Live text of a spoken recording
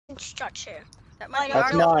structure. That might be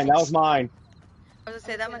That's our mine. building. That was mine. I was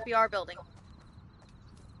gonna say that might be our building.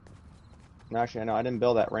 No, actually, no, I didn't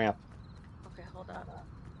build that ramp. Okay, hold on.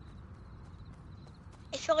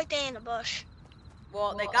 I feel like they're in the bush.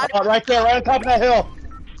 Well, they got Oh, right there, right on top of that hill.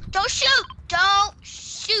 Don't shoot! Don't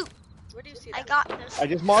shoot! Where do you see I that? got this. I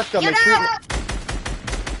just marked them. Get They're shooting. out!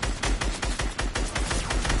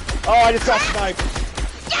 Oh, I just got sniped.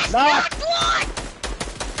 Yes, Knock! knocked one!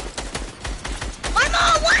 One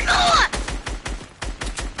more!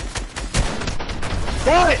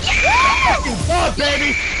 Got it! Yeah! Fucking done,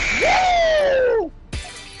 baby! Woo!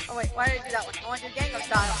 Oh wait, why did I do that one? I want to do Gango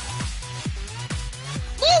style.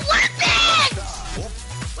 More weapons!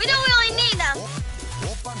 We don't really need them.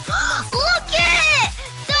 Look at it!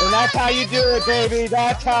 And that's how you do it, baby.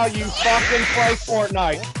 That's how you fucking play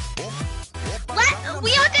Fortnite. We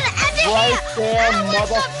are gonna end it Right here! there, Now with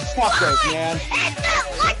motherfuckers, subscribe! man. Hit that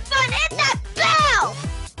like button! Hit that bell!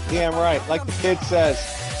 Damn right, like the kid says.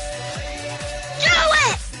 Do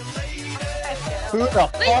it! Who the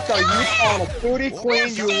fuck are you calling a booty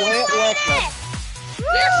queen, you lit listener?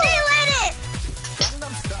 We'll see you later!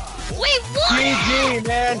 We won it! GG,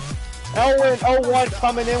 man. Elwin01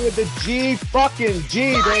 coming in with the G fucking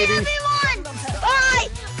G, Bye, baby. everyone! Bye!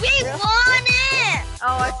 We won it!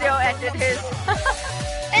 Oh, I see how ended his.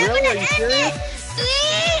 I'm Really? gonna Are you end serious? it!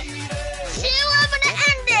 3, 2, I'm gonna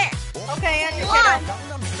end it! Okay, end your One. kiddo.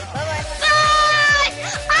 Bye-bye. Bye!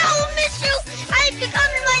 I will miss you! I'll be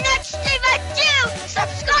coming my next stream at 2!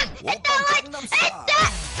 Subscribe! Hit that like! Hit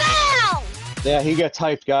that bell! Yeah, he gets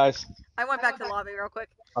hyped, guys. I went back to the lobby real quick.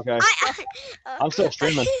 Okay. I'm still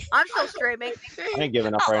streaming. I'm still streaming. I ain't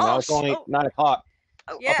giving up right now. It's only 9 o'clock.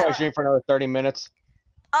 I'll Yeah. probably stream for another 30 minutes.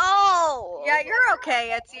 Oh! Yeah, you're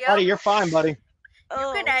okay, Ezio. Buddy, you're fine, buddy. You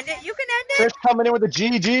can end it. You can end it. Chris coming in with the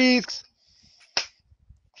GGs.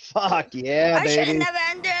 Fuck yeah, I should have baby. never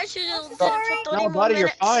ended. I should have done it sorry. for 30 No, more buddy, you're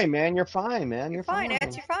minutes. fine, man. You're fine, man. You're fine,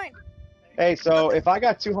 Eds. You're fine. Hey, so if I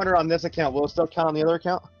got 200 on this account, will it still count on the other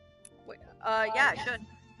account? Yeah, it should.